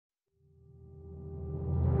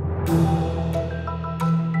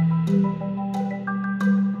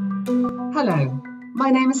Hello, my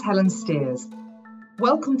name is Helen Steers.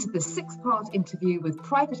 Welcome to the six-part interview with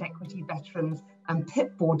private equity veterans and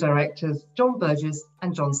PIP Board Directors John Burgess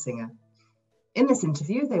and John Singer. In this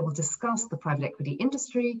interview, they will discuss the private equity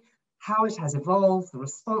industry, how it has evolved, the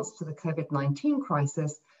response to the COVID-19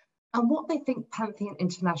 crisis, and what they think Pantheon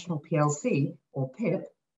International plc, or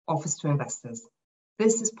PIP, offers to investors.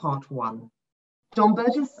 This is part one. John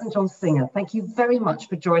Burgess and John Singer, thank you very much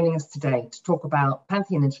for joining us today to talk about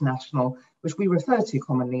Pantheon International, which we refer to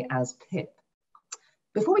commonly as PIP.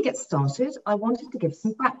 Before we get started, I wanted to give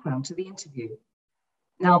some background to the interview.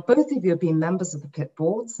 Now, both of you have been members of the PIP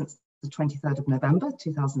board since the 23rd of November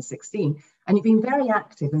 2016, and you've been very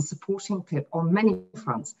active in supporting PIP on many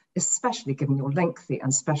fronts, especially given your lengthy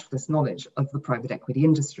and specialist knowledge of the private equity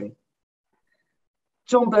industry.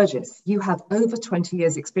 John Burgess, you have over 20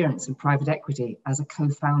 years experience in private equity as a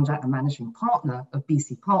co-founder and managing partner of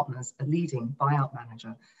BC Partners, a leading buyout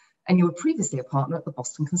manager. And you were previously a partner at the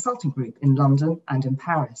Boston Consulting Group in London and in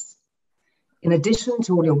Paris. In addition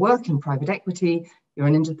to all your work in private equity, you're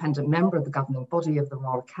an independent member of the governing body of the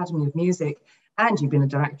Royal Academy of Music, and you've been a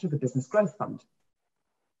director of the Business Growth Fund.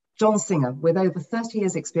 John Singer, with over 30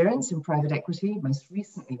 years experience in private equity, most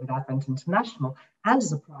recently with Advent International, and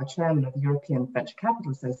as a prior chairman of the European Venture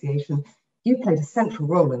Capital Association, you played a central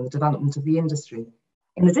role in the development of the industry.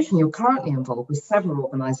 In addition, you're currently involved with several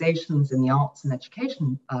organisations in the arts and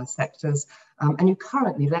education sectors, and you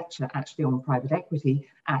currently lecture actually on private equity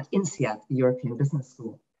at INSEAD, the European Business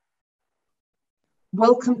School.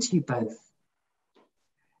 Welcome to you both.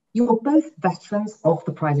 You are both veterans of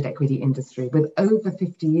the private equity industry with over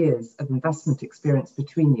 50 years of investment experience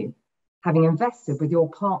between you, having invested with your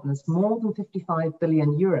partners more than 55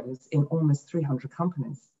 billion euros in almost 300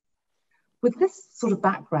 companies. With this sort of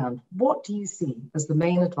background, what do you see as the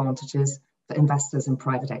main advantages for investors in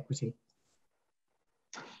private equity?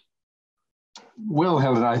 Well,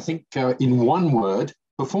 Helen, I think in one word,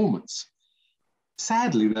 performance.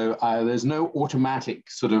 Sadly, though, there's no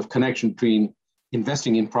automatic sort of connection between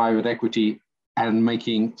investing in private equity and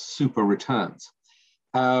making super returns.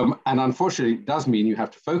 And unfortunately, it does mean you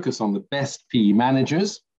have to focus on the best PE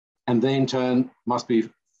managers, and they in turn must be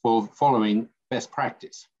following best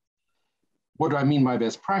practice. What do I mean by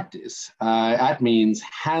best practice? That means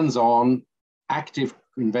hands-on, active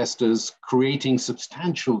investors creating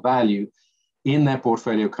substantial value in their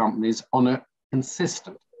portfolio companies on a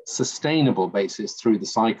consistent, sustainable basis through the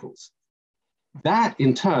cycles. That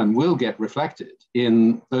in turn will get reflected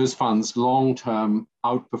in those funds' long-term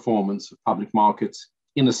outperformance of public markets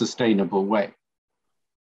in a sustainable way.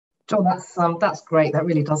 John, that's great. That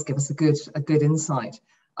really does give us a good insight.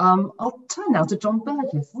 I'll turn now to John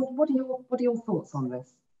Burgess. What are your thoughts on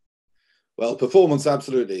this? Well, performance,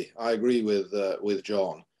 absolutely. I agree with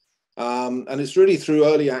John. And it's really through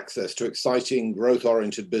early access to exciting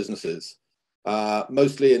growth-oriented businesses,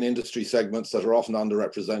 mostly in industry segments that are often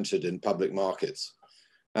underrepresented in public markets.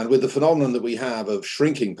 And with the phenomenon that we have of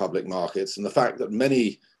shrinking public markets and the fact that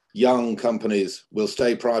many young companies will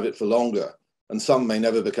stay private for longer and some may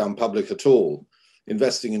never become public at all,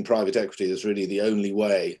 investing in private equity is really the only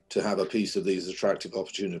way to have a piece of these attractive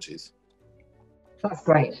opportunities. That's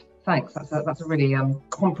great. Thanks. That's a really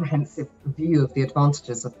comprehensive view of the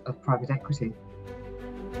advantages of private equity.